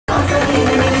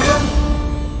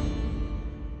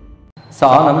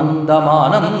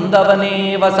సానందమానందవనే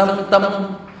వసంతం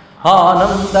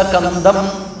ఆనందకందం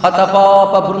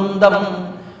హతపాపబృందం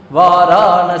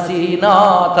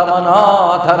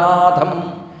వారాణసీనాథమనాథనాథం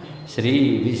శ్రీ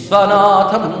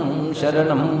విశ్వనాథం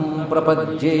శరణం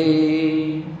ప్రపద్యే.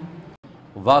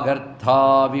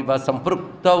 వాగర్థావివ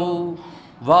సంపృక్తౌ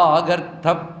వాగర్థ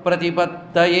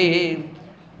ప్రతిపత్తయే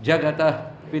జగతః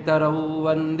పితరౌ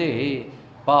వందే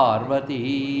పార్వతీ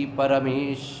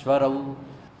పరమేశ్వరౌ.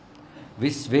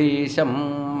 విశ్వేశం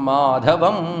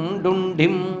మాధవం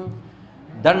డుండిం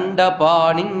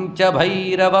దండపాణిం చ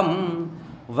భైరవం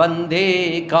వందే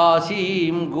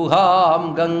కాశీం గుహాం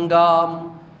గంగాం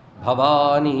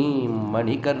భవానీం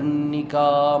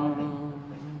మణికర్ణికాం.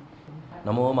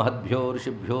 నమో మహద్భ్యో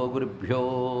ఋషిభ్యో గురుభ్యో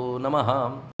నమః.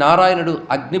 నారాయణుడు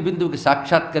అగ్నిబిందువుకి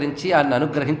సాక్షాత్కరించి ఆయన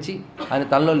అనుగ్రహించి ఆయన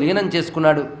తనలో లీనం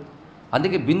చేసుకున్నాడు.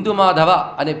 అందుకే బిందు మాధవ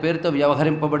అనే పేరుతో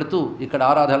వ్యవహరింపబడుతూ ఇక్కడ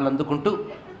ఆరాధనలు అందుకుంటూ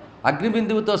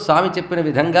అగ్నిబిందువుతో స్వామి చెప్పిన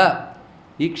విధంగా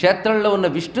ఈ క్షేత్రంలో ఉన్న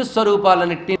విష్ణు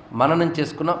స్వరూపాలన్నింటినీ మననం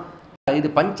చేసుకున్నాం. ఇది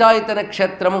పంచాయతన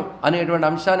క్షేత్రము అనేటువంటి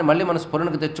అంశాన్ని మళ్ళీ మన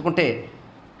స్ఫురణకు తెచ్చుకుంటే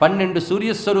 12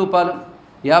 సూర్యస్వరూపాలు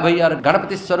 56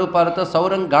 గణపతి స్వరూపాలతో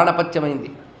సౌరం గాణపత్యమైంది.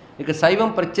 ఇక శైవం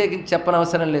ప్రత్యేకించి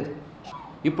చెప్పనవసరం లేదు.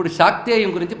 ఇప్పుడు శాక్తేయం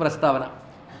గురించి ప్రస్తావన.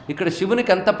 ఇక్కడ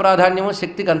శివునికి ఎంత ప్రాధాన్యమో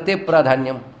శక్తికి అంతే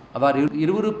ప్రాధాన్యం. వారు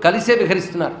ఇరువురు కలిసే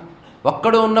విహరిస్తున్నారు.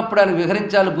 ఒక్కడు ఉన్నప్పుడు ఆయన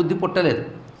విహరించాలని బుద్ధి పుట్టలేదు.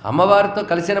 అమ్మవారితో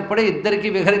కలిసినప్పుడే ఇద్దరికీ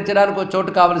విహరించడానికి ఒక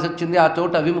చోటు కావలసి వచ్చింది. ఆ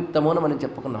చోటు అవిముక్తము అని మనం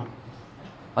చెప్పుకున్నాం.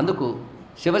 అందుకు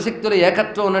శివశక్తుల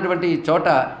ఏకత్వం ఉన్నటువంటి ఈ చోట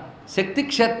శక్తి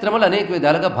క్షేత్రములు అనేక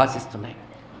విధాలుగా భాషిస్తున్నాయి.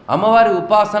 అమ్మవారి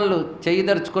ఉపాసనలు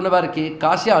చేయదలుచుకున్న వారికి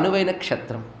కాశీ అనువైన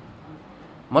క్షేత్రం.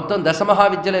 మొత్తం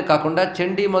దశమహావిద్యలే కాకుండా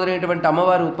చండీ మొదలైనటువంటి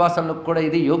అమ్మవారి ఉపాసనలకు కూడా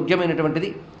ఇది యోగ్యమైనటువంటిది.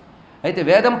 అయితే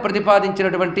వేదం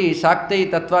ప్రతిపాదించినటువంటి శాక్తేయ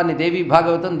తత్వాన్ని దేవీ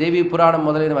భాగవతం, దేవీ పురాణం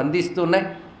మొదలైనవి అందిస్తూ ఉన్నాయి.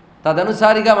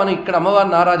 తదనుసారిగా మనం ఇక్కడ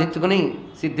అమ్మవారిని ఆరాధించుకుని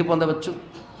సిద్ధి పొందవచ్చు.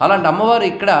 అలాంటి అమ్మవారు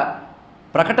ఇక్కడ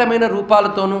ప్రకటమైన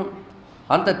రూపాలతోనూ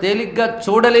అంత తేలిగ్గా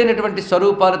చూడలేనటువంటి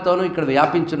స్వరూపాలతోనూ ఇక్కడ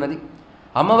వ్యాపించున్నది.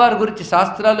 అమ్మవారి గురించి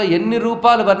శాస్త్రాల్లో ఎన్ని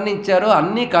రూపాలు వర్ణించారో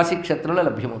అన్నీ కాశీక్షేత్రంలో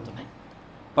లభ్యమవుతున్నాయి.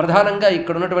 ప్రధానంగా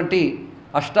ఇక్కడ ఉన్నటువంటి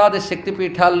అష్టాదశ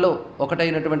శక్తిపీఠాల్లో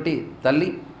ఒకటైనటువంటి తల్లి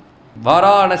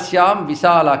వారాణస్యాం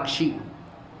విశాలాక్షి.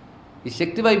 ఈ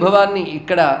శక్తి వైభవాన్ని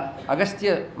ఇక్కడ అగస్త్య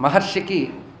మహర్షికి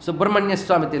సుబ్రహ్మణ్య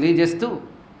స్వామి తెలియజేస్తూ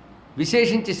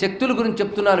విశేషించి శక్తుల గురించి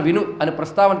చెప్తున్నాను విను అని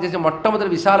ప్రస్తావన చేసి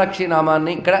మొట్టమొదటి విశాలాక్షి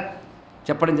నామాన్ని ఇక్కడ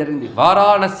చెప్పడం జరిగింది.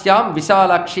 వారాణస్యాం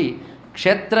విశాలాక్షి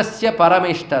క్షేత్రస్య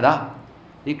పరమేష్టద.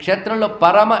 ఈ క్షేత్రంలో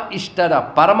పరమ ఇష్టద,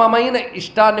 పరమమైన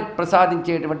ఇష్టాన్ని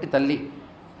ప్రసాదించేటువంటి తల్లి.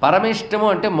 పరమేష్టము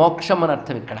అంటే మోక్షం అని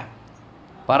అర్థం. ఇక్కడ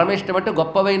పరమేష్టం అంటే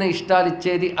గొప్పవైన ఇష్టాలు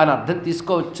ఇచ్చేది అని అర్థం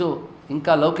తీసుకోవచ్చు.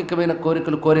 ఇంకా లౌకికమైన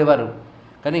కోరికలు కోరేవారు.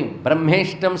 కానీ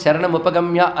బ్రహ్మేష్టం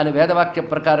శరణముపగమ్య అని వేదవాక్య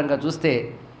ప్రకారంగా చూస్తే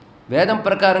వేదం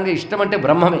ప్రకారంగా ఇష్టం అంటే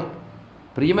బ్రహ్మమే,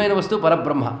 ప్రియమైన వస్తువు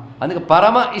పరబ్రహ్మ. అందుకే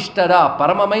పరమ ఇష్టద,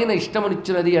 పరమమైన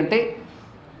ఇష్టమునిచ్చినది అంటే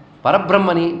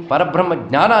పరబ్రహ్మని, పరబ్రహ్మ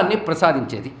జ్ఞానాన్ని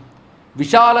ప్రసాదించేది.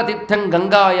 విశాల తీర్థం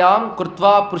గంగాయాం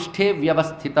కృత్వా పృష్ఠే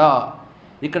వ్యవస్థిత.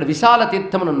 ఇక్కడ విశాల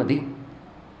తీర్థమునున్నది.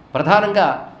 ప్రధానంగా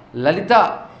లలిత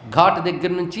ఘాట్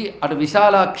దగ్గర నుంచి అటు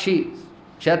విశాలాక్షి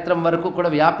క్షేత్రం వరకు కూడా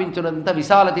వ్యాపించినంత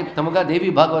విశాల తీర్థముగా దేవీ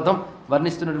భాగవతం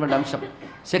వర్ణిస్తున్నటువంటి అంశం.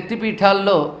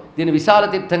 శక్తిపీఠాల్లో దీన్ని విశాల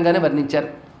తీర్థంగానే వర్ణించారు.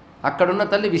 అక్కడున్న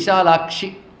తల్లి విశాలాక్షి.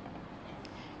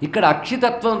 ఇక్కడ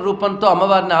అక్షితత్వం రూపంతో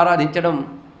అమ్మవారిని ఆరాధించడం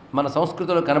మన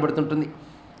సంస్కృతిలో కనబడుతుంటుంది.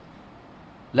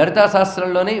 లలితా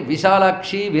శాస్త్రంలోనే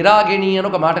విశాలాక్షి విరాగిణి అని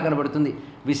ఒక మాట కనబడుతుంది.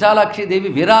 విశాలాక్షి దేవి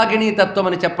విరాగిణీ తత్వం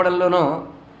అని చెప్పడంలోనూ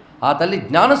ఆ తల్లి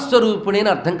జ్ఞానస్వరూపిణి అని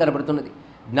అర్థం కనబడుతున్నది.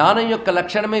 జ్ఞానం యొక్క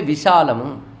లక్షణమే విశాలము.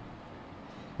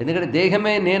 ఎందుకంటే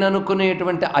దేహమే నేను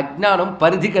అనుకునేటువంటి అజ్ఞానం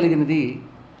పరిధి కలిగినది.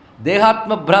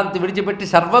 దేహాత్మభ్రాంతి విడిచిపెట్టి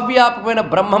సర్వవ్యాపకమైన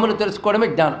బ్రహ్మమును తెలుసుకోవడమే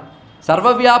జ్ఞానం.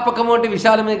 సర్వవ్యాపకము అంటే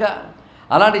విశాలమేగా.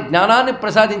 అలాంటి జ్ఞానాన్ని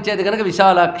ప్రసాదించేది కనుక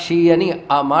విశాలాక్షి అని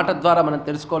ఆ మాట ద్వారా మనం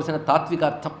తెలుసుకోవాల్సిన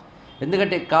తాత్వికార్థం.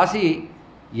 ఎందుకంటే కాశీ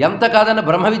ఎంత కాదన్న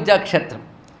బ్రహ్మ విద్యాక్షేత్రం.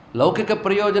 లౌకిక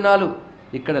ప్రయోజనాలు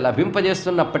ఇక్కడ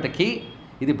లభింపజేస్తున్నప్పటికీ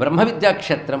ఇది బ్రహ్మ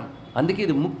విద్యాక్షేత్రం. అందుకే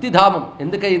ఇది ముక్తిధామం.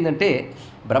 ఎందుకయిందంటే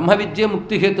బ్రహ్మ విద్య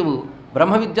ముక్తిహేతువు,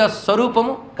 బ్రహ్మ విద్యా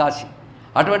స్వరూపము కాశీ.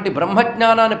 అటువంటి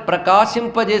బ్రహ్మజ్ఞానాన్ని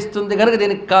ప్రకాశింపజేస్తుంది కనుక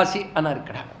దీనికి కాశీ అన్నారు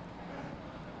ఇక్కడ.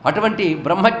 అటువంటి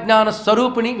బ్రహ్మజ్ఞాన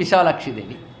స్వరూపిణి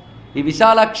విశాలాక్షిదేవి. ఈ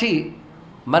విశాలాక్షి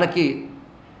మనకి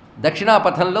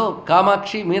దక్షిణాపథంలో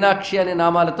కామాక్షి, మీనాక్షి అనే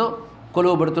నామాలతో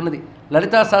కొలువబడుతున్నది.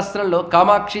 లలితా శాస్త్రంలో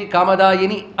కామాక్షి,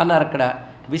 కామదాయిని అన్నారు. అక్కడ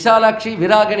విశాలాక్షి,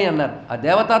 విరాగిణి అన్నారు. ఆ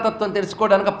దేవతాతత్వం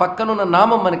తెలుసుకోవడానికి పక్కనున్న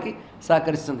నామం మనకి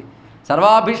సహకరిస్తుంది.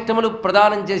 సర్వాభీష్టములు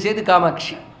ప్రదానం చేసేది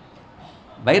కామాక్షి,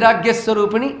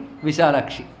 వైరాగ్యస్వరూపిణి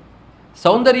విశాలాక్షి,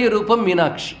 సౌందర్య రూపం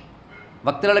మీనాక్షి.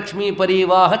 వక్త్రలక్ష్మీ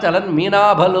పరీవాహ చలన్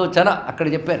మీనాభలోచన అక్కడ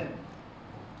చెప్పారు.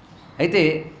 అయితే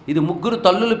ఇది ముగ్గురు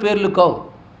తల్లుల పేర్లు కావు,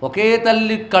 ఒకే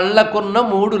తల్లి కళ్ళకున్న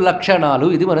 3 లక్షణాలు.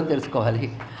 ఇది మనం తెలుసుకోవాలి.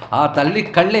 ఆ తల్లి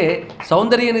కళ్ళే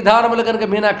సౌందర్య నిధానములు కనుక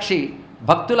మీనాక్షి,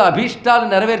 భక్తుల అభీష్టాలు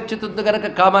నెరవేర్చుతుంది కనుక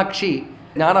కామాక్షి,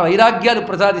 జ్ఞాన వైరాగ్యాలు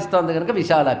ప్రసాదిస్తోంది కనుక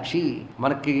విశాలాక్షి.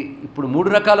 మనకి ఇప్పుడు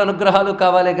 3 రకాల అనుగ్రహాలు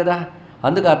కావాలే కదా,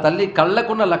 అందుకు ఆ తల్లి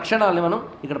కళ్ళకున్న లక్షణాలని మనం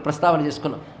ఇక్కడ ప్రస్తావన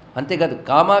చేసుకున్నాం. అంతేకాదు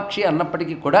కామాక్షి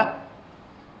అన్నప్పటికీ కూడా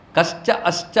కశ్చ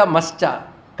అశ్చ మశ్చ,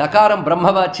 కకారం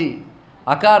బ్రహ్మవాచి,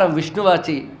 అకారం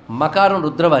విష్ణువాచి, మకారం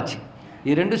రుద్రవాచి,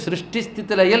 ఈ 2 సృష్టి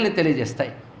స్థితి లయల్ని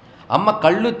తెలియజేస్తాయి. అమ్మ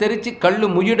కళ్ళు తెరిచి కళ్ళు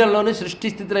ముయ్యడంలోనే సృష్టి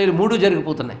స్థితి లయలు 3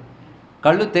 జరిగిపోతున్నాయి.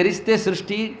 కళ్ళు తెరిస్తే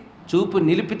సృష్టి, చూపు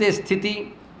నిలిపితే స్థితి,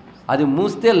 అది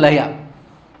మూస్తే లయ.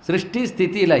 సృష్టి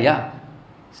స్థితి లయ.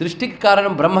 సృష్టికి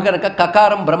కారణం బ్రహ్మ కనుక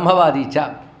కకారం బ్రహ్మవాదీచ,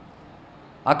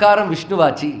 అకారం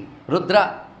విష్ణువాచి, రుద్ర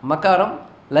మకారం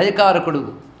లయకారకుడు,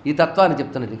 ఈ తత్వాన్ని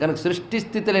చెప్తున్నది. కనుక సృష్టి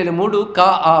స్థితి లేని 3 కా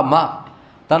ఆ మా,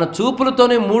 తన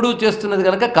చూపులతోనే 3 చేస్తున్నది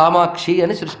కనుక కామాక్షి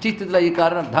అని సృష్టి స్థితిలో ఈ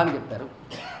కారణం అర్థాన్ని చెప్పారు.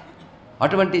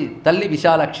 అటువంటి తల్లి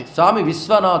విశాలాక్షి. స్వామి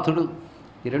విశ్వనాథుడు,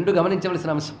 ఈ 2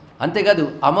 గమనించవలసిన అంశం. అంతేకాదు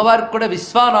అమ్మవారికి కూడా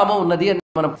విశ్వానామం ఉన్నది అని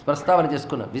మనం ప్రస్తావన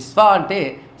చేసుకున్నాం. విశ్వ అంటే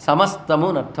సమస్తము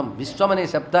అని అర్థం. విశ్వం అనే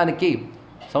శబ్దానికి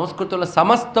సంస్కృతంలో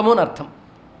సమస్తము అని అర్థం.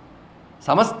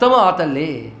 సమస్తము ఆ తల్లే,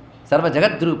 సర్వ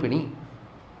జగద్రూపిణి.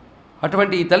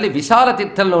 అటువంటి ఈ తల్లి విశాల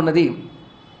తీర్థంలో ఉన్నది.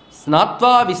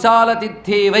 స్నాత్వా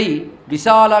విశాలతీర్థే వై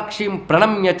విశాలాక్షిం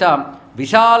ప్రణమ్యచ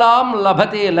విశాలాం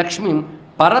లభతే లక్ష్మీం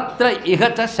పరత్ర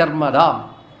ఇహచ శర్మదాం.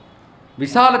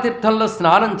 విశాల తీర్థంలో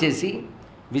స్నానం చేసి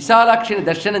విశాలాక్షిని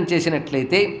దర్శనం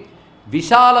చేసినట్లయితే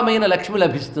విశాలమైన లక్ష్మి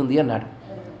లభిస్తుంది అన్నాడు.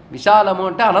 విశాలము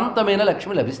అంటే అనంతమైన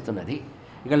లక్ష్మి లభిస్తున్నది.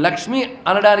 ఇక లక్ష్మి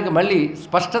అనడానికి మళ్ళీ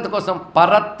స్పష్టత కోసం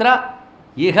పరత్ర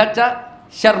ఇహచ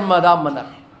శర్మదాం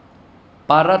అన్నారు.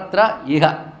 పరత్ర ఇహ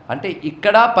అంటే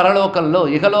ఇక్కడ పరలోకంలో,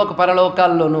 ఇహలోక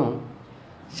పరలోకాల్లోనూ.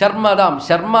 శర్మదాం,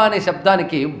 శర్మ అనే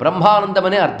శబ్దానికి బ్రహ్మానందం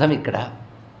అనే అర్థం ఇక్కడ.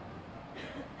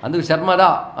 అందుకు శర్మదా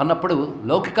అన్నప్పుడు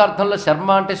లౌకికార్థంలో శర్మ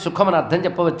అంటే సుఖం అని అర్థం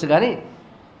చెప్పవచ్చు, కానీ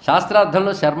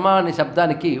శాస్త్రార్థంలో శర్మ అనే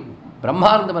శబ్దానికి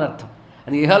బ్రహ్మానందం అని అర్థం.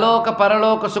 అది ఇహలోక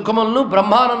పరలోక సుఖములను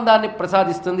బ్రహ్మానందాన్ని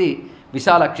ప్రసాదిస్తుంది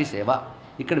విశాలాక్షి సేవ.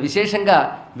 ఇక్కడ విశేషంగా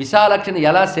విశాలాక్షిని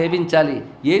ఎలా సేవించాలి,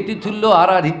 ఏ తిథుల్లో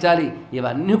ఆరాధించాలి,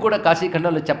 ఇవన్నీ కూడా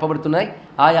కాశీఖండంలో చెప్పబడుతున్నాయి.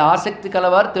 ఆయా ఆసక్తి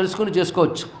కలవారు తెలుసుకుని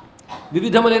చేసుకోవచ్చు.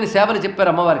 వివిధములైన సేవలు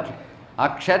చెప్పారు అమ్మవారికి. ఆ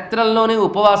క్షేత్రంలోనే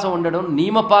ఉపవాసం ఉండడం,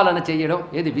 నియమపాలన చేయడం,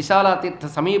 ఏది విశాలాతీర్థ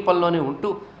సమీపంలోనే ఉంటూ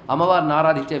అమ్మవారిని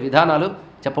ఆరాధించే విధానాలు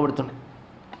చెప్పబడుతున్నాయి.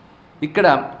 ఇక్కడ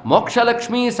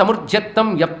మోక్షలక్ష్మీ సముర్జత్తం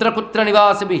యత్ర కుత్ర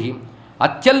నివాసిభి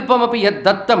అత్యల్పమపి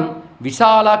యద్దత్తం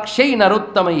విశాలాక్షై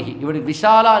నరోత్తమై. ఇవిడికి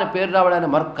విశాల అని పేరు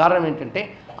రావడానికి మరొక కారణం ఏంటంటే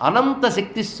అనంత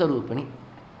శక్తి స్వరూపిణి.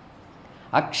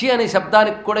 అక్షి అనే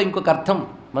శబ్దానికి కూడా ఇంకొక అర్థం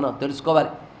మనం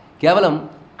తెలుసుకోవాలి. కేవలం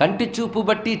కంటి చూపు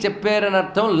బట్టి చెప్పారని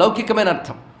అర్థం లౌకికమైన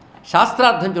అర్థం.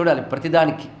 శాస్త్రార్థం చూడాలి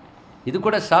ప్రతిదానికి. ఇది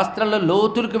కూడా శాస్త్రంలో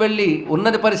లోతులకు వెళ్ళి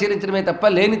ఉన్నది పరిశీలించడమే తప్ప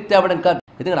లేని తేవడం కాదు.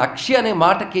 ఎందుకంటే అక్షి అనే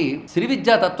మాటకి శ్రీ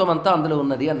విద్యా తత్వం అంతా అందులో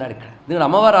ఉన్నది అన్నాడు ఇక్కడ. ఎందుకంటే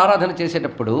అమ్మవారు ఆరాధన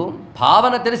చేసేటప్పుడు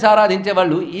భావన తెలిసి ఆరాధించే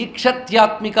వాళ్ళు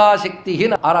ఈక్షత్యాత్మికా శక్తి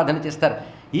ఆరాధన చేస్తారు.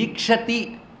 ఈక్షతి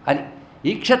అని,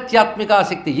 ఈక్షత్యాత్మికా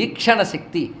శక్తి, ఈక్షణ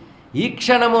శక్తి.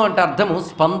 ఈక్షణము అంటే అర్థము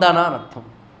స్పందన అని అర్థం.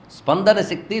 స్పందన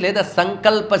శక్తి లేదా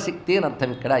సంకల్ప శక్తి అని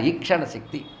అర్థం ఇక్కడ. ఈక్షణ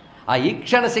శక్తి, ఆ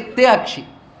ఈక్షణ శక్తే అక్షి.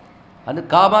 అందుకు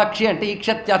కామాక్షి అంటే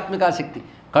ఈక్షత్యాత్మికా శక్తి.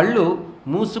 కళ్ళు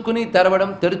మూసుకుని తెరవడం,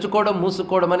 తెరుచుకోవడం,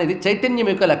 మూసుకోవడం అనేది చైతన్యం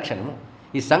యొక్క లక్షణము.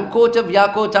 ఈ సంకోచ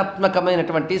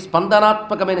వ్యాకోచాత్మకమైనటువంటి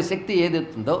స్పందనాత్మకమైన శక్తి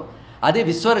ఏదైతుందో అదే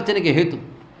విశ్వరచనకి హేతు.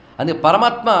 అందుకే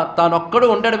పరమాత్మ తానొక్కడు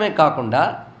ఉండడమే కాకుండా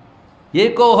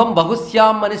ఏకోహం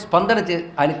బహుశ్యాం అని స్పందన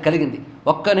ఆయనకు కలిగింది.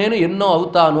 ఒక్క నేను ఎన్నో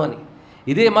అవుతాను అని.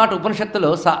 ఇదే మాట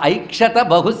ఉపనిషత్తులో స ఐక్షత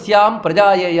బహుశ్యాం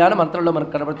ప్రజాయేయ అని మంత్రంలో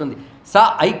మనకు కనబడుతుంది. స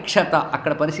ఐక్షత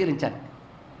అక్కడ పరిశీలించాలి.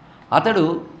 అతడు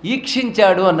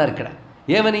ఈక్షించాడు అన్నారు ఇక్కడ.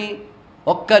 ఏమని?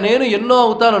 ఒక్క నేను ఎన్నో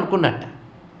అవుతాను అనుకున్నట్ట.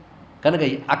 కనుక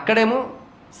అక్కడేమో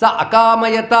స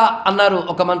అకామయత అన్నారు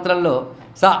ఒక మంత్రంలో,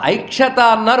 స ఐక్షత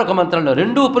అన్నారు ఒక మంత్రంలో.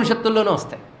 2 ఉపనిషత్తుల్లోనూ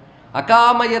వస్తాయి.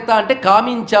 అకామయత అంటే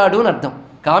కామించాడు అని అర్థం.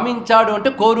 కామించాడు అంటే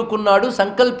కోరుకున్నాడు,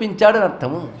 సంకల్పించాడు అని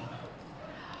అర్థము.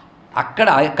 అక్కడ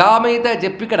అకామయత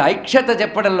చెప్పి ఇక్కడ ఐక్షత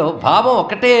చెప్పడంలో భావం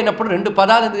ఒకటే అయినప్పుడు 2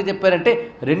 పదాలు ఎందుకు చెప్పారంటే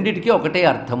రెండిటికీ ఒకటే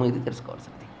అర్థము. ఇది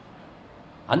తెలుసుకోవాల్సింది.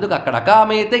 అందుకు అక్కడ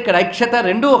అకామయత, ఇక్కడ ఐక్షత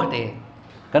 2 ఒకటే.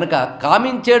 కనుక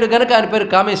కామించాడు గనక ఆయన పేరు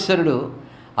కామేశ్వరుడు.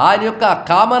 ఆయన యొక్క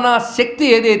కామనా శక్తి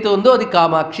ఏదైతే ఉందో అది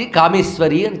కామాక్షి,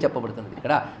 కామేశ్వరి అని చెప్పబడుతుంది.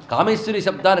 ఇక్కడ కామేశ్వరి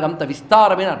శబ్దానికి అంత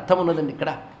విస్తారమైన అర్థం ఉన్నదండి ఇక్కడ.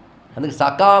 అందుకే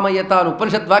సకామయత అని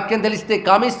ఉపనిషద్వాక్యం తెలిస్తే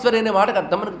కామేశ్వరి అనే మాటకు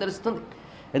అర్థం మనకు తెలుస్తుంది.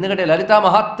 ఎందుకంటే లలితా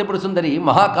మహాత్రిపుర సుందరి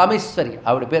మహాకామేశ్వరి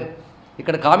ఆవిడ పేరు.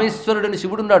 ఇక్కడ కామేశ్వరుడిని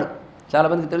శివుడు ఉన్నాడు.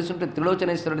 చాలామందికి తెలుసుంటే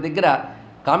త్రిలోచనేశ్వరుడి దగ్గర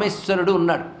కామేశ్వరుడు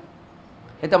ఉన్నాడు.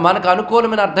 అయితే మనకు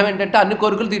అనుకూలమైన అర్థం ఏంటంటే అన్ని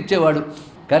కోరికలు తీర్చేవాడు.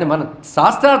 కానీ మనం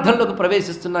శాస్త్రార్థంలోకి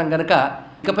ప్రవేశిస్తున్నాం కనుక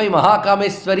ఇకపై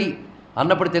మహాకామేశ్వరి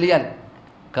అన్నప్పుడు తెలియాలి.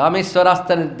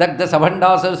 కామేశ్వరాస్త నిర్దగ్ధ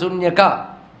సభండాసర శూన్యక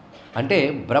అంటే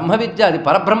బ్రహ్మ విద్య, అది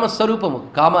పరబ్రహ్మ స్వరూపము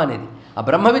కామ అనేది. ఆ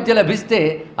బ్రహ్మ విద్య లభిస్తే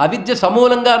అవిద్య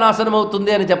సమూలంగా నాశనం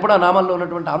అవుతుంది అని చెప్పడం ఆ నామంలో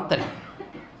ఉన్నటువంటి ఆంతర్యం.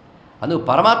 అందుకు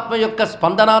పరమాత్మ యొక్క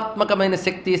స్పందనాత్మకమైన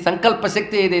శక్తి, సంకల్ప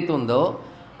శక్తి ఏదైతే ఉందో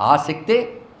ఆ శక్తే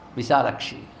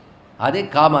విశాలాక్షి, అదే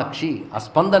కామాక్షి. ఆ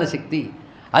స్పందన శక్తి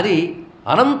అది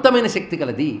అనంతమైన శక్తి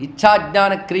కలది,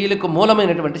 ఇచ్ఛాజ్ఞాన క్రియలకు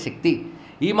మూలమైనటువంటి శక్తి.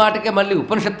 ఈ మాటకే మళ్ళీ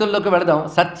ఉపనిషత్తుల్లోకి వెళదాం.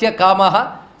 సత్య కామ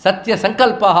సత్య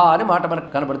సంకల్ప అని మాట మనకు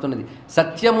కనబడుతున్నది.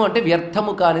 సత్యము అంటే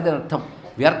వ్యర్థము కానిది అర్థం.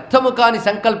 వ్యర్థము కాని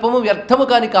సంకల్పము, వ్యర్థము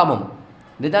కాని కామము.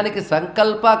 నిజానికి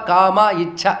సంకల్ప, కామ,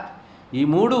 ఇచ్ఛ ఈ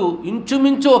మూడు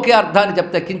ఇంచుమించు ఒకే అర్థాన్ని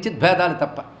చెప్తాయి, కించిత్ భేదాలు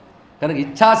తప్ప. కనుక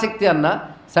ఇచ్ఛాశక్తి అన్నా,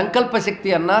 సంకల్పశక్తి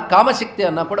అన్నా, కామశక్తి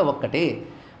అన్నా కూడా ఒక్కటే.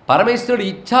 పరమేశ్వరుడు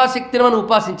ఇచ్ఛాశక్తిని మనం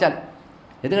ఉపాసించాలి.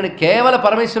 ఎందుకంటే కేవల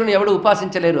పరమేశ్వరుని ఎవడు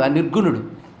ఉపాసించలేరు, ఆ నిర్గుణుడు.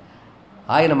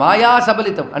 ఆయన మాయా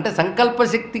సబలితం అంటే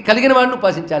సంకల్పశక్తి కలిగిన వాడిని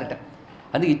ఉపాసించాలట.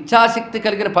 అందుకే ఇచ్ఛాశక్తి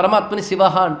కలిగిన పరమాత్మని శివ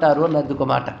అంటారు అన్నది ఒక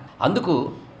మాట. అందుకు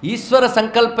ఈశ్వర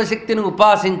సంకల్పశక్తిని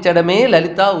ఉపాసించడమే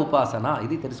లలితా ఉపాసన.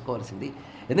 ఇది తెలుసుకోవాల్సింది.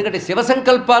 ఎందుకంటే శివ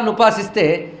సంకల్పాన్ని ఉపాసిస్తే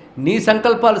నీ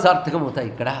సంకల్పాలు సార్థకమవుతాయి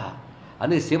ఇక్కడ.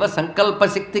 అందుకే శివ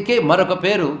సంకల్పశక్తికే మరొక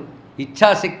పేరు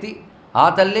ఇచ్ఛాశక్తి. ఆ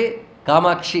తల్లే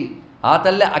కామాక్షి, ఆ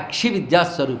తల్లే అక్షి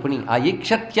విద్యాస్వరూపిణి. ఆ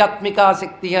ఈక్షత్యాత్మికా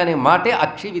శక్తి అనే మాటే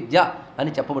అక్షి విద్య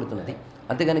అని చెప్పబడుతున్నది.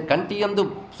 అంతేగాని కంటి యందు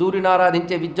సూర్యుని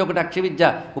ఆరాధించే విద్య ఒకటి అక్షి విద్య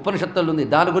ఉపనిషత్తులు ఉంది,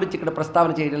 దాని గురించి ఇక్కడ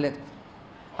ప్రస్తావన చేయడం లేదు.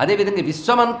 అదేవిధంగా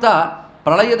విశ్వమంతా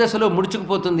ప్రళయ దశలో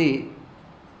ముడుచుకుపోతుంది,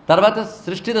 తర్వాత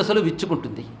సృష్టి దశలో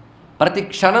విచ్చుకుంటుంది. ప్రతి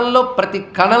క్షణంలో ప్రతి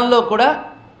కణంలో కూడా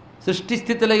సృష్టి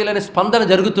స్థితిలైన స్పందన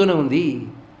జరుగుతూనే ఉంది.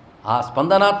 ఆ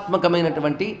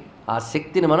స్పందనాత్మకమైనటువంటి ఆ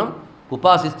శక్తిని మనం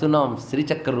ఉపాసిస్తున్నాం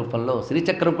శ్రీచక్ర రూపంలో.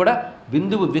 శ్రీచక్రం కూడా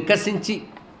బిందువు వికసించి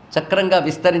చక్రంగా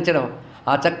విస్తరించడం,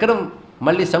 ఆ చక్రం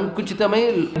మళ్ళీ సంకుచితమై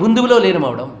బిందువులో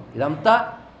లీనమవడం, ఇదంతా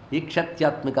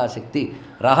ఈక్షత్యాత్మిక శక్తి.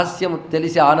 రహస్యము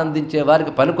తెలిసి ఆనందించే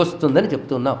వారికి పనికొస్తుందని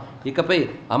చెప్తున్నాం. ఇకపై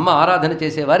అమ్మ ఆరాధన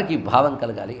చేసేవారికి ఈ భావం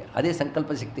కలగాలి, అదే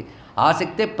సంకల్పశక్తి. ఆ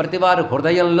శక్తే ప్రతివారి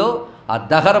హృదయంలో ఆ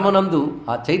దహరమునందు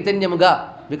ఆ చైతన్యముగా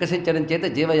వికసించడం చేత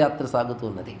జీవయాత్ర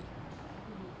సాగుతున్నది.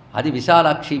 అది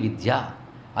విశాలాక్షి విద్య.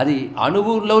 అది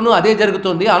అణువులోనూ అదే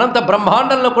జరుగుతుంది, అనంత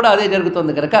బ్రహ్మాండంలో కూడా అదే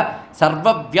జరుగుతుంది. కనుక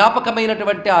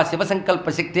సర్వవ్యాపకమైనటువంటి ఆ శివ సంకల్ప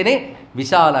శక్తినే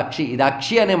విశాలాక్షి. ఇది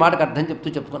అక్షి అనే మాటకు అర్థం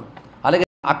చెప్పుకున్నాం. అలాగే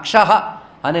అక్ష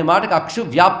అనే మాటకు అక్షు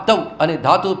వ్యాప్తవు అనే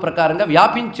ధాతువు ప్రకారంగా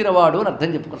వ్యాపించినవాడు అని అర్థం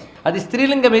చెప్పుకున్నాం. అది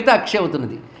స్త్రీలింగం అయితే అక్షి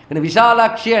అవుతున్నది. కానీ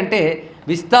విశాలాక్షి అంటే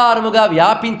విస్తారముగా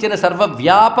వ్యాపించిన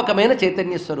సర్వవ్యాపకమైన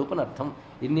చైతన్య స్వరూపం అర్థం.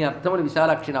 ఇన్ని అర్థములు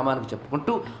విశాలాక్షి నామానికి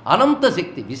చెప్పుకుంటూ అనంత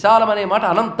శక్తి, విశాలం అనే మాట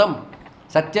అనంతం,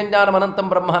 సత్యంజ్ఞానం అనంతం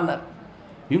బ్రహ్మ అన్నారు.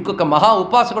 ఇంకొక మహా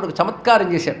ఉపాసకుడు ఒక చమత్కారం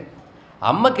చేశాడు.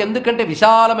 అమ్మకి ఎందుకంటే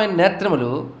విశాలమైన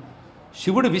నేత్రములు,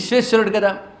 శివుడు విశ్వేశ్వరుడు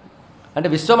కదా, అంటే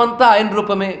విశ్వమంతా ఆయన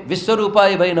రూపమే.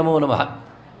 విశ్వరూపాయ వై నమో నమః.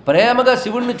 ప్రేమగా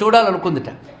శివుణ్ణి చూడాలనుకుందిట.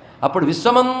 అప్పుడు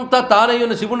విశ్వమంతా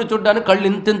తానయ్యున్న శివుణ్ణి చూడడానికి కళ్ళు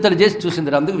ఇంతింతలు చేసి చూసింది.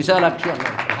 అందుకు విశాలాక్షి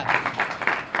అన్నారు.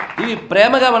 ఇవి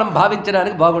ప్రేమగా మనం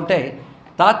భావించడానికి బాగుంటాయి.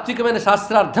 తాత్వికమైన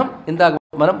శాస్త్రార్థం ఇందాక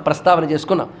మనం ప్రస్తావన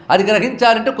చేసుకున్నాం. అది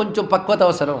గ్రహించాలంటే కొంచెం పక్వత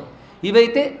అవసరం.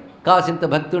 ఇవైతే కాసింత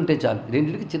భక్తి ఉంటే చాలు.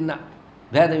 రెండింటికి చిన్న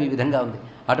భేదం ఈ విధంగా ఉంది.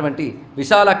 అటువంటి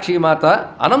విశాలాక్షి మాత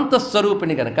అనంత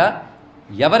స్వరూపిణి కనుక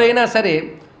ఎవరైనా సరే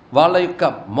వాళ్ళ యొక్క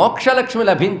మోక్షలక్ష్మి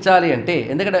లభించాలి అంటే,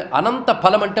 ఎందుకంటే అనంత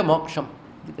ఫలం అంటే మోక్షం,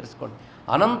 ఇది తెలుసుకోండి.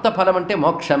 అనంత ఫలం అంటే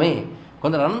మోక్షమే.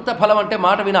 కొందరు అనంత ఫలం అంటే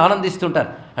మాట విని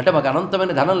ఆనందిస్తుంటారు, అంటే మాకు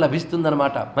అనంతమైన ధనం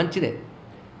లభిస్తుందన్నమాట. మంచిదే.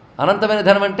 అనంతమైన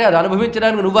ధనం అంటే అది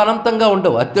అనుభవించడానికి నువ్వు అనంతంగా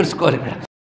ఉండవు, అది తెలుసుకోవాలి. ఇక్కడ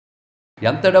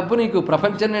ఎంత డబ్బు నీకు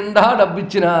ప్రపంచం నిండా డబ్బు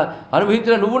ఇచ్చినా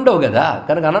అనుభవించినా నువ్వు ఉండవు కదా.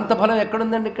 కనుక అనంత ఫలం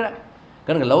ఎక్కడుందండి ఇక్కడ?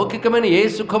 కనుక లౌకికమైన ఏ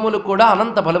సుఖములు కూడా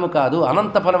అనంత ఫలము కాదు.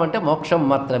 అనంత ఫలం అంటే మోక్షం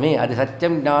మాత్రమే. అది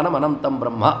సత్యం జ్ఞానం అనంతం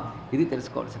బ్రహ్మ. ఇది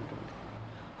తెలుసుకోవాల్సినటువంటి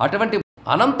అటువంటి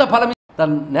అనంత ఫలం తన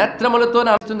నేత్రములతోనే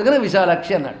అనిస్తుంది కదా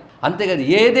విశాలాక్షి అన్నాడు. అంతేకాదు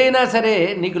ఏదైనా సరే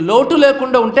నీకు లోటు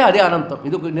లేకుండా ఉంటే అదే అనంతం.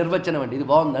 ఇది ఒక నిర్వచనం అండి, ఇది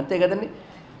బాగుంది. అంతే కదండి.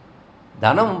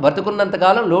 ధనం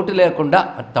బతుకున్నంతకాలం లోటు లేకుండా,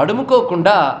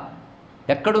 తడుముకోకుండా,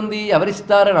 ఎక్కడుంది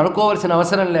ఎవరిస్తారని అనుకోవాల్సిన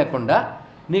అవసరం లేకుండా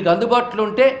నీకు అందుబాటులో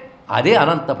ఉంటే అదే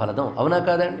అనంత ఫలదం. అవునా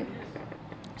కాదండి?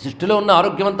 సృష్టిలో ఉన్న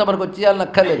ఆరోగ్యమంతా మనకు వచ్చేయాలని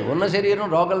అక్కర్లేదు. ఉన్న శరీరం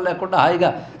రోగాలు లేకుండా హాయిగా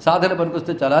సాధన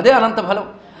పనికొస్తే చాలు, అదే అనంత ఫలం.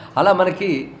 అలా మనకి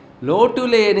లోటు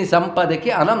లేని సంపదకి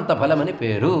అనంత ఫలం అని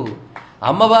పేరు.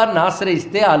 అమ్మవారిని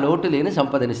ఆశ్రయిస్తే ఆ లోటు లేని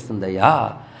సంపదనిస్తుందయ్యా.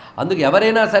 అందుకు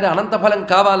ఎవరైనా సరే అనంత ఫలం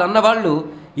కావాలన్న వాళ్ళు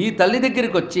ఈ తల్లి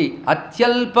దగ్గరికి వచ్చి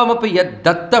అత్యల్పమపి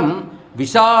యద్దత్తం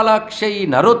విశాలాక్షై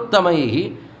నరోత్తమై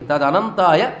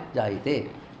తదనంతాయ జాయితే.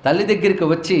 తల్లి దగ్గరికి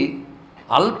వచ్చి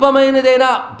అల్పమైనదైనా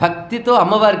భక్తితో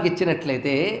అమ్మవారికి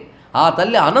ఇచ్చినట్లయితే ఆ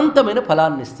తల్లి అనంతమైన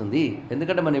ఫలాన్ని ఇస్తుంది.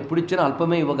 ఎందుకంటే మనం ఎప్పుడు ఇచ్చినా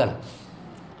అల్పమే ఇవ్వగలం.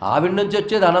 ఆవిడ నుంచి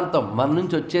వచ్చేది అనంతం, మన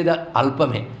నుంచి వచ్చేది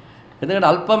అల్పమే. ఎందుకంటే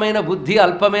అల్పమైన బుద్ధి,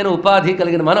 అల్పమైన ఉపాధి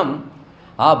కలిగిన మనం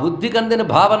ఆ బుద్ధికి అందిన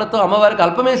భావనతో అమ్మవారికి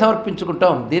అల్పమే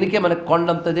సమర్పించుకుంటాం. దీనికే మనకు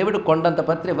కొండంత దేవుడు, కొండంత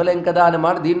పత్రి ఇవ్వలేం కదా అనే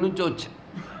మాట దీని నుంచి వచ్చి,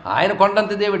 ఆయన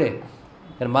కొండంత దేవుడే.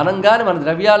 కానీ మనం కానీ, మన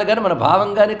ద్రవ్యాలు కానీ, మన భావం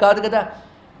కానీ కాదు కదా.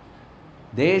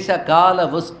 దేశకాల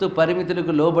వస్తు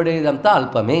పరిమితులకు లోబడేదంతా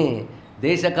అల్పమే.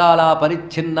 దేశకాల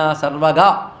పరిచ్ఛిన్న సర్వగా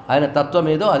ఆయన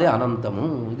తత్వమేదో అదే అనంతము.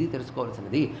 ఇది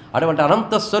తెలుసుకోవాల్సినది. అటువంటి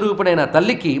అనంత స్వరూపుడైన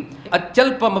తల్లికి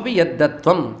అత్యల్పమపి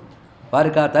యద్దత్వం,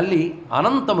 వారికి ఆ తల్లి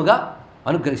అనంతముగా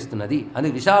అనుగ్రహిస్తున్నది. అది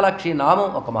విశాలాక్షి నామం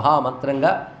ఒక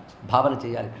మహామంత్రంగా భావన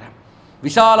చేయాలి. ఇక్కడ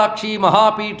విశాలాక్షి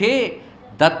మహాపీఠే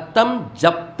దత్తం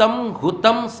జప్తం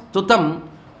హుతం స్తుతం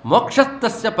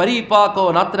మోక్షస్తస్య పరీపాకో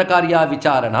నాత్రకార్య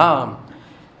విచారణ.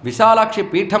 విశాలాక్షి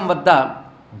పీఠం వద్ద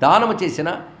దానము చేసిన,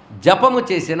 జపము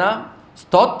చేసిన,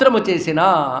 స్తోత్రము చేసిన,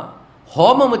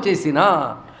 హోమము చేసిన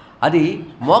అది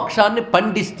మోక్షాన్ని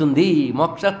పండిస్తుంది.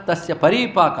 మోక్షస్తస్య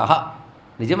పరీపాక.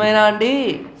 నిజమేనా అండి?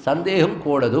 సందేహం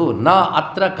కూడదు. నా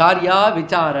అత్ర కార్య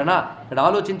విచారణ, ఇక్కడ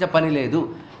ఆలోచించే పని లేదు.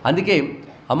 అందుకే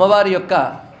అమ్మవారి యొక్క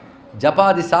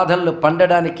జపాది సాధనలు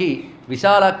పండడానికి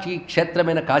విశాలాక్షి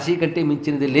క్షేత్రమైన కాశీ కంటే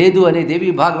మించినది లేదు అనే దేవీ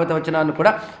భాగవత వచనాన్ని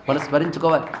కూడా మనం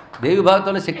స్మరించుకోవాలి. దేవీ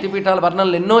భాగవతంలో శక్తిపీఠాల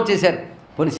వర్ణనలు ఎన్నో చేశారు.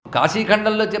 కొన్ని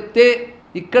కాశీఖండంలో చెప్తే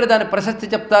ఇక్కడ దాని ప్రశస్తి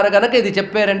చెప్తారు కనుక ఇది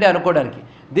చెప్పారండి అనుకోవడానికి.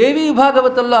 దేవీ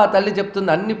భాగవతంలో ఆ తల్లి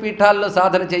చెప్తుంది, అన్ని పీఠాల్లో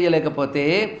సాధన చేయలేకపోతే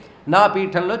నా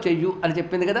పీఠంలో చెయ్యు అని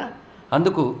చెప్పింది కదా.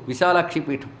 అందుకు విశాలాక్షి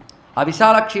పీఠం. ఆ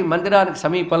విశాలాక్షి మందిరానికి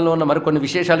సమీపంలో ఉన్న మరికొన్ని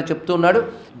విశేషాలు చెప్తూ ఉన్నాడు.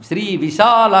 శ్రీ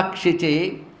విశాలాక్షిచే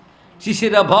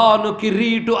శిశిరభాను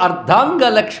కిరీటు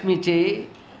అర్ధాంగలక్ష్మిచే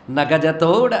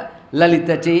నగజతోడ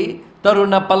లలితచే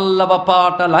తరుణ పల్లవ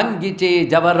పాటలంగిచే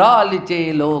జవరాలిచే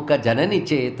లోక జనని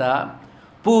చేత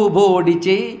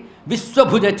పూబోడిచే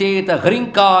విశ్వభుజ చేత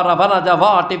హ్రింకార వనజ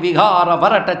వాటి విహార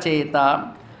వరట చేత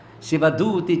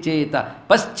శివదూతి చేత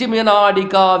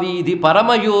పశ్చిమనాడికా వీధి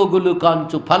పరమయోగులు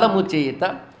కాంచు ఫలము చేత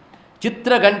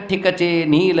చిత్రగంఠికచే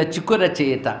నీల చికుర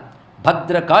చేత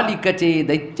భద్రకాళికచే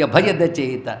దైత్య భయద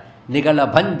చేత నిగళ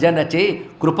భంజనచే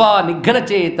కృపా నిఘ్న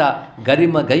చేత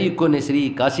గరిమ గైకొని శ్రీ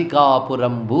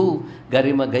కాశికాపురంబు.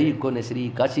 గరిమ గైకొని శ్రీ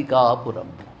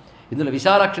కాశికాపురంబు. ఇందులో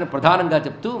విశాలాక్షిని ప్రధానంగా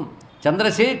చెప్తూ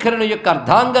చంద్రశేఖరుని యొక్క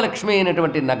అర్ధాంగలక్ష్మి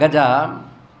అయినటువంటి నగజ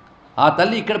ఆ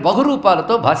తల్లి ఇక్కడ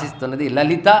బహురూపాలతో భాషిస్తున్నది.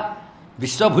 లలిత,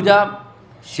 విశ్వభుజ,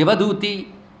 శివదూతి,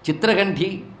 చిత్రగంఠి,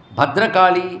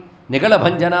 భద్రకాళి,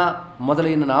 నిగళభంజన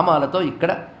మొదలైన నామాలతో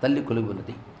ఇక్కడ తల్లి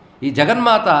కొలుగున్నది. ఈ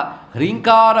జగన్మాత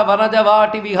హ్రీంకార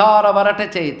వనజవాటి విహార వరట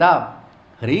చేత,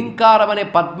 హ్రీంకారం అనే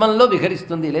పద్మంలో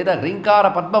విహరిస్తుంది, లేదా హ్రీంకార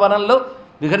పద్మవనంలో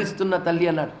విహరిస్తున్న తల్లి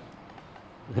అన్నాడు.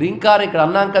 హ్రీంకారం ఇక్కడ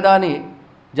అన్నాం కదా అని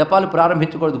జపాలు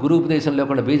ప్రారంభించకూడదు. గురువుపదేశం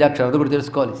లేకుండా బీజాక్షరం అది కూడా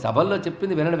తెలుసుకోవాలి. సభల్లో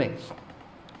చెప్పింది వినడమే.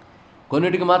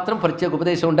 కొన్నిటికి మాత్రం ప్రత్యేక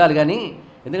ఉపదేశం ఉండాలి. కానీ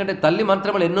ఎందుకంటే తల్లి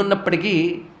మంత్రములు ఎన్నున్నప్పటికీ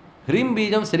హ్రీం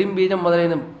బీజం, శ్రీం బీజం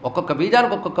మొదలైన ఒక్కొక్క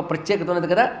బీజానికి ఒక్కొక్క ప్రత్యేకత ఉన్నది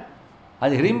కదా.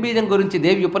 అది హ్రీం బీజం గురించి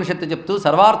దేవి ఉపనిషత్తు చెప్తూ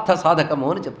సర్వార్థ సాధకము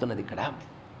అని చెప్తున్నది ఇక్కడ.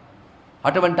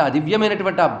 అటువంటి ఆ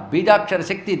దివ్యమైనటువంటి ఆ బీజాక్షర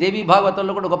శక్తి దేవీ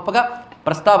భాగవతంలో కూడా గొప్పగా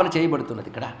ప్రస్తావన చేయబడుతున్నది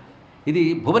ఇక్కడ. ఇది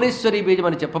భువనేశ్వరి బీజం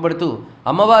అని చెప్పబడుతూ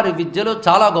అమ్మవారి విద్యలో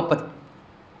చాలా గొప్పది.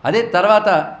 అదే తర్వాత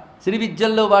శ్రీ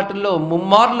విద్యల్లో వాటిల్లో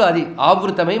ముమ్మార్లు అది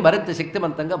ఆవృతమై మరింత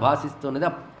శక్తివంతంగా భాషిస్తున్నది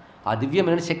ఆ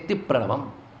దివ్యమైన శక్తి ప్రణవం.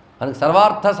 అందుకు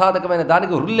సర్వార్థ సాధకమైన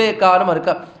దానికి హృల్లేఖ అని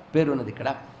మరొక పేరున్నది ఇక్కడ.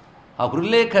 ఆ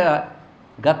హృల్లేఖ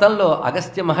గతంలో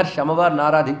అగస్త్య మహర్షి అమ్మవారిని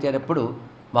ఆరాధించేటప్పుడు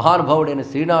మహానుభావుడైన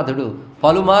శ్రీనాథుడు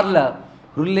పలుమార్ల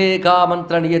హృల్లేఖా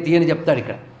మంత్ర నియతి అని చెప్తాడు.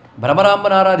 ఇక్కడ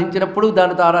భ్రమరాంబను ఆరాధించినప్పుడు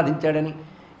దానితో ఆరాధించాడని,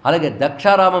 అలాగే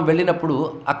దక్షారామం వెళ్ళినప్పుడు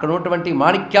అక్కడ ఉన్నటువంటి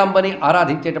మాణిక్యాంబని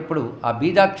ఆరాధించేటప్పుడు ఆ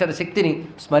బీజాక్షర శక్తిని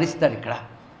స్మరిస్తారు ఇక్కడ.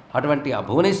 అటువంటి ఆ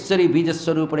భువనేశ్వరి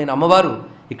బీజస్వరూపుడైన అమ్మవారు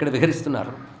ఇక్కడ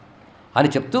విహరిస్తున్నారు అని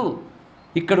చెప్తూ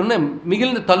ఇక్కడున్న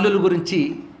మిగిలిన తల్లుల గురించి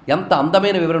ఎంత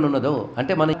అందమైన వివరణ ఉన్నదో.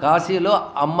 అంటే మన కాశీలో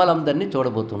అమ్మలందరినీ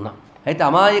చూడబోతున్నాం. అయితే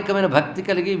అమాయకమైన భక్తి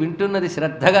కలిగి వింటున్నది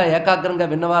శ్రద్ధగా ఏకాగ్రంగా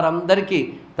విన్నవారందరికీ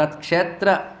తత్క్షేత్ర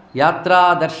యాత్రా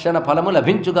దర్శన ఫలము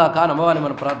లభించుగాక అని అమ్మవారిని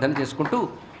మనం ప్రార్థన చేసుకుంటూ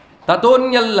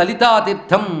తతోన్యల్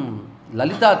లలితాతీర్థం.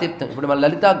 లలితాతీర్థం ఇప్పుడు మన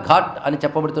లలితా ఘాట్ అని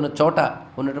చెప్పబడుతున్న చోట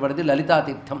ఉన్నటువంటిది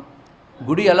లలితాతీర్థం.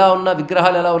 గుడి ఎలా ఉన్నా,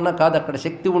 విగ్రహాలు ఎలా ఉన్నా కాదు, అక్కడ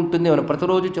శక్తి ఉంటుంది. మనం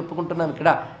ప్రతిరోజు చెప్పుకుంటున్నాం. ఇక్కడ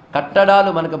కట్టడాలు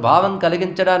మనకు భావం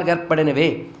కలిగించడానికి ఏర్పడినవే,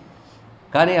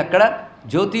 కానీ అక్కడ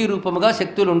జ్యోతి రూపముగా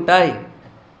శక్తులు ఉంటాయి.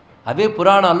 అవే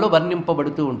పురాణాల్లో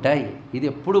వర్ణింపబడుతూ ఉంటాయి. ఇది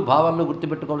ఎప్పుడూ భావంలో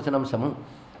గుర్తుపెట్టుకోవాల్సిన అంశము.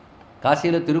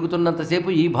 కాశీలో తిరుగుతున్నంతసేపు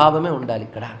ఈ భావమే ఉండాలి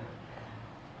ఇక్కడ.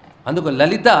 అందుకు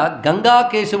లలిత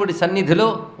గంగాకేశవుడి సన్నిధిలో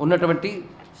ఉన్నటువంటి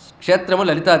క్షేత్రము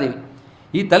లలితాదేవి.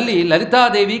 ఈ తల్లి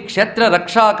లలితాదేవి క్షేత్ర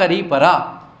రక్షాకరీ పరా.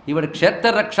 ఈవిడ క్షేత్ర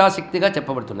రక్షాశక్తిగా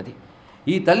చెప్పబడుతున్నది.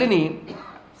 ఈ తల్లిని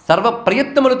సర్వ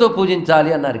ప్రయత్నములతో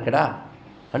పూజించాలి అన్నారు ఇక్కడ.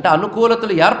 అంటే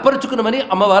అనుకూలతలు ఏర్పరచుకునమని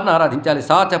అమ్మవారిని ఆరాధించాలి.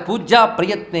 సాచ పూజ్య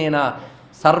ప్రయత్నేన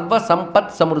సర్వ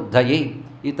సంపత్ సమృద్ధయే.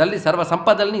 ఈ తల్లి సర్వ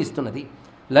సంపదల్ని ఇస్తున్నది.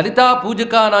 లలితా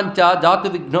పూజకానాంచ జాతు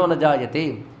విఘ్నో న జాయతే.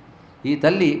 ఈ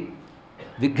తల్లి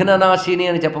విఘ్ననాశిని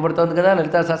అని చెప్పబడుతోంది కదా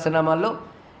లలితా సహస్రనామాల్లో.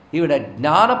 ఈవిడ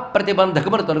జ్ఞాన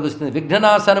ప్రతిబంధకమును తొలగిస్తుంది.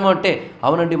 విఘ్ననాశనం అంటే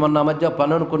అవునండి మొన్న మధ్య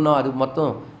పని అనుకున్నాం, అది మొత్తం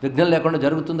విఘ్నం లేకుండా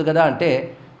జరుగుతుంది కదా అంటే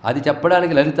అది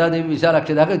చెప్పడానికి లలితాదేవి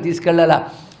విశాలాక్షి దాకా తీసుకెళ్ళాలా.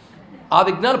 ఆ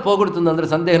విఘ్నాలు పోగొడుతుంది, అందులో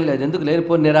సందేహం లేదు. ఎందుకు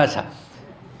లేనిపోని నిరాశ.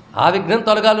 ఆ విఘ్నం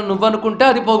తొలగాలని నువ్వనుకుంటే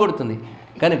అది పోగొడుతుంది.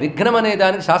 కానీ విఘ్నం అనే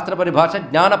దానికి శాస్త్ర పరిభాష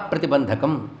జ్ఞాన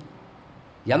ప్రతిబంధకం.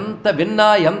 ఎంత విన్నా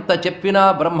ఎంత చెప్పినా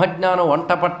బ్రహ్మజ్ఞానం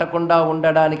వంట పట్టకుండా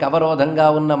ఉండడానికి అవరోధంగా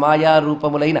ఉన్న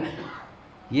మాయారూపములైన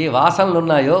ఏ వాసనలు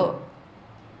ఉన్నాయో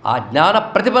ఆ జ్ఞాన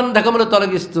ప్రతిబంధకములు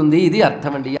తొలగిస్తుంది. ఇది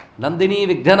అర్థమండి. నందిని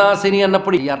విఘ్ననాశిని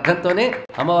అన్నప్పుడు ఈ అర్థంతోనే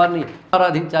అమ్మవారిని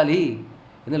ఆరాధించాలి.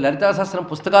 ఇది లలితా సహస్రం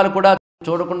పుస్తకాలు కూడా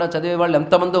చూడకుండా చదివే వాళ్ళు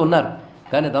ఎంతమంది ఉన్నారు.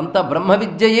 కానీ అదంతా బ్రహ్మ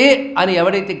విద్యయే అని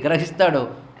ఎవడైతే గ్రహిస్తాడో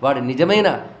వాడు నిజమైన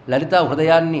లలితా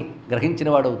హృదయాన్ని గ్రహించిన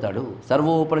వాడవుతాడు.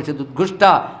 సర్వోపనిషదుద్ఘుష్ట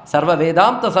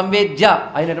సర్వవేదాంత సంవేద్య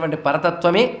అయినటువంటి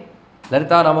పరతత్వమే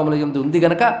లలితానామముల యందు ఉంది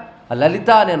గనక ఆ లలిత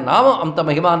అనే నామం అంత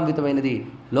మహిమాన్వితమైనది.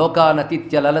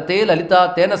 లోకానతీత్య లలతే లలిత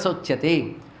తేన శోచ్యతే.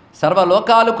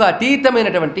 సర్వలోకాలకు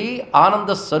అతీతమైనటువంటి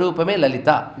ఆనంద స్వరూపమే లలిత.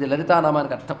 ఇది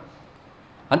లలితానామానికి అర్థం.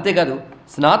 అంతేకాదు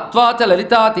స్నాత్వాచ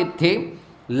లలితాతీర్థే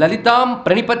లలితాం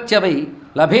ప్రణిపత్యవై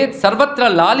లభేత్ సర్వత్ర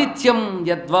లాలిత్యం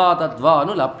యద్వా తద్వా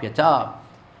అనులాప్యచ.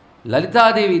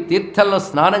 లలితాదేవి తీర్థంలో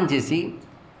స్నానం చేసి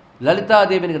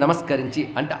లలితాదేవిని నమస్కరించి,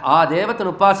 అంటే ఆ దేవతను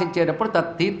ఉపాసించేటప్పుడు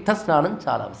తీర్థ స్నానం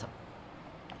చాలా అవసరం.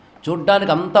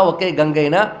 చూడ్డానికి అంతా ఒకే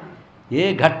గంగైనా ఏ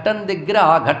ఘట్టం దగ్గర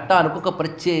ఆ ఘట్టానికి ఒక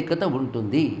ప్రత్యేకత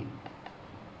ఉంటుంది.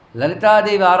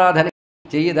 లలితాదేవి ఆరాధన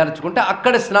చేయదలుచుకుంటే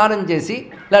అక్కడ స్నానం చేసి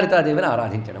లలితాదేవిని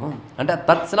ఆరాధించడము. అంటే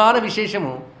తత్స్నాన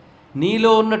విశేషము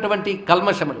నీలో ఉన్నటువంటి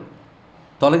కల్మషములు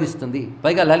తొలగిస్తుంది.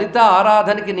 పైగా లలిత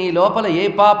ఆరాధనకి నీ లోపల ఏ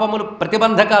పాపములు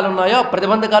ప్రతిబంధకాలు ఉన్నాయో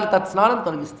ప్రతిబంధకాలు తత్స్నానం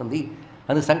తొలగిస్తుంది.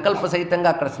 అందుకు సంకల్ప సహితంగా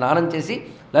అక్కడ స్నానం చేసి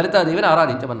లలితాదేవిని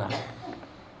ఆరాధించమన్నారు.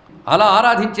 అలా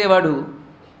ఆరాధించేవాడు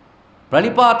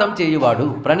ప్రణిపాతం చేయువాడు.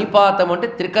 ప్రణిపాతం అంటే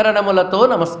త్రికరణములతో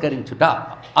నమస్కరించుట.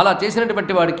 అలా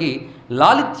చేసినటువంటి వాడికి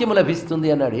లాలిత్యము లభిస్తుంది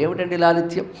అన్నాడు. ఏమిటండి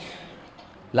లాలిత్యం?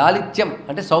 లాలిత్యం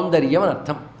అంటే సౌందర్యం అని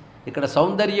అర్థం. ఇక్కడ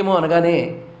సౌందర్యము అనగానే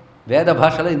వేద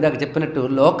భాషలో ఇందాక చెప్పినట్టు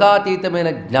లోకాతీతమైన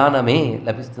జ్ఞానమే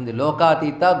లభిస్తుంది.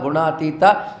 లోకాతీత, గుణాతీత,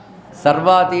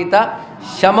 సర్వాతీత,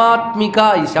 శమాత్మిక.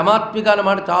 ఈ శమాత్మిక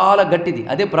అన్నమాట చాలా గట్టిది.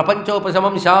 అదే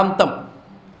ప్రపంచోపశమం శాంతం,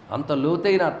 అంత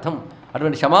లోతైన అర్థం.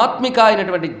 అటువంటి శమాత్మిక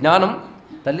అయినటువంటి జ్ఞానం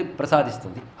తల్లి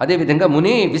ప్రసాదిస్తుంది. అదేవిధంగా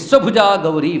ముని విశ్వభుజా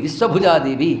గౌరీ,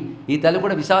 విశ్వభుజాదేవి. ఈ తల్లి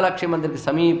కూడా విశాలాక్షి మందిరికి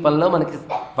సమీపంలో మనకి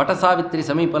వటసావిత్రి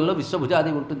సమీపంలో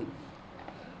విశ్వభుజాదేవి ఉంటుంది.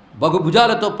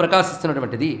 బహుభుజాలతో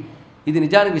ప్రకాశిస్తున్నటువంటిది. ఇది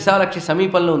నిజానికి విశాలాక్షి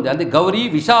సమీపంలో ఉంది. అంటే గౌరీ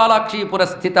విశాలాక్షి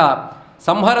పురస్థిత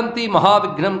సంహరంతి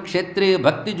మహావిఘ్నం క్షేత్రే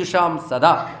భక్తిజుషాం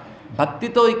సదా.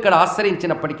 భక్తితో ఇక్కడ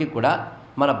ఆశ్రయించినప్పటికీ కూడా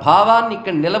మన భావాన్ని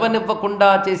ఇక్కడ నిలవనివ్వకుండా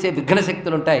చేసే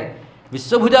విఘ్నశక్తులు ఉంటాయి.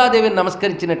 విశ్వభుజాదేవిని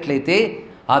నమస్కరించినట్లయితే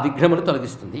ఆ విఘ్నములు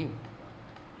తొలగిస్తుంది.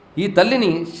 ఈ తల్లిని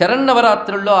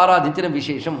శరన్నవరాత్రుల్లో ఆరాధించిన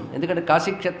విశేషం. ఎందుకంటే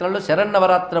కాశీక్షేత్రంలో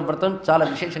శరన్నవరాత్ర వ్రతం చాలా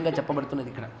విశేషంగా చెప్పబడుతున్నది.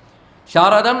 ఇక్కడ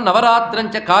శారదం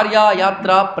నవరాత్రంచ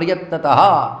కార్యాయాత్ర ప్రయత్నత.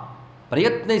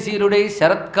 ప్రయత్నశీలుడై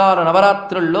శరత్కాల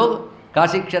నవరాత్రుల్లో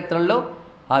కాశీక్షేత్రంలో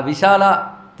ఆ విశాల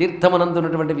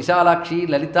తీర్థమునందున్నటువంటి విశాలాక్షి,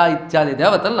 లలిత ఇత్యాది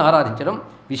దేవతలను ఆరాధించడం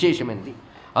విశేషమైనది.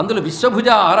 అందులో విశ్వభుజ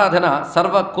ఆరాధన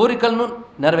సర్వ కోరికలను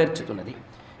నెరవేర్చుతున్నది.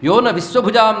 యోన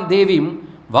విశ్వభుజాం దేవీం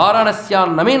వారాణస్యాం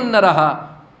నమేన్నర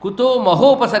కుతో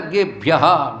మహోపసర్గేభ్య.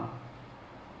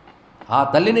 ఆ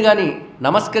తల్లిని కానీ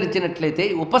నమస్కరించినట్లయితే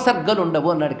ఉపసర్గలు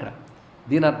ఉండవు అన్నాడు ఇక్కడ.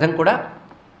 దీని అర్థం కూడా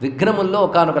విఘ్నముల్లో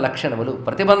ఒకానొక లక్షణములు,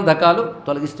 ప్రతిబంధకాలు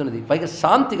తొలగిస్తున్నది, పైగా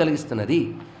శాంతి కలిగిస్తున్నది.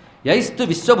 యైస్తు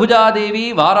విశ్వభుజాదేవి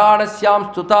వారాణస్యాం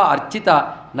స్తుత అర్చిత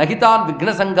నహితాన్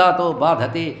విఘ్నసంఘాతో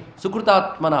బాధతే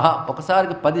సుకృతాత్మన.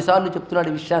 ఒకసారికి 10 సార్లు చెప్తున్నాడు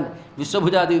ఈ విషయాన్ని,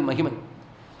 విశ్వభుజాదేవి మహిమని.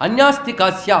 అన్యాస్తి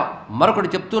కాశ్య, మరొకటి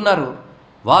చెప్తున్నారు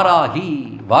వారాహి.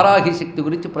 వారాహి శక్తి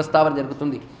గురించి ప్రస్తావన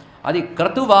జరుగుతుంది. అది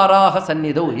క్రతువారాహ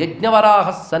సన్నిధో, యజ్ఞవరాహ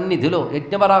సన్నిధిలో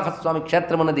యజ్ఞవరాహస్వామి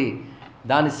క్షేత్రం ఉన్నది.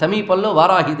 దాని సమీపంలో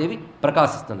వారాహిదేవి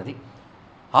ప్రకాశిస్తున్నది.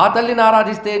 ఆ తల్లిని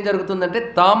ఆరాధిస్తే ఏం జరుగుతుందంటే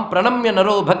తాం ప్రణమ్య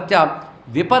నరో భక్త్య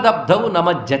విపదబ్ధౌ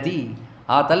నమజ్జతి.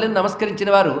 ఆ తల్లిని నమస్కరించిన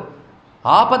వారు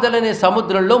ఆపదలనే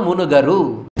సముద్రంలో మునుగరు.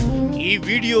 ఈ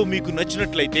వీడియో మీకు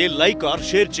నచ్చినట్లయితే లైక్ ఆర్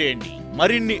షేర్ చేయండి.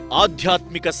 మరిన్ని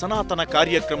ఆధ్యాత్మిక సనాతన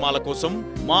కార్యక్రమాల కోసం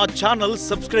మా ఛానల్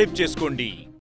సబ్స్క్రైబ్ చేసుకోండి.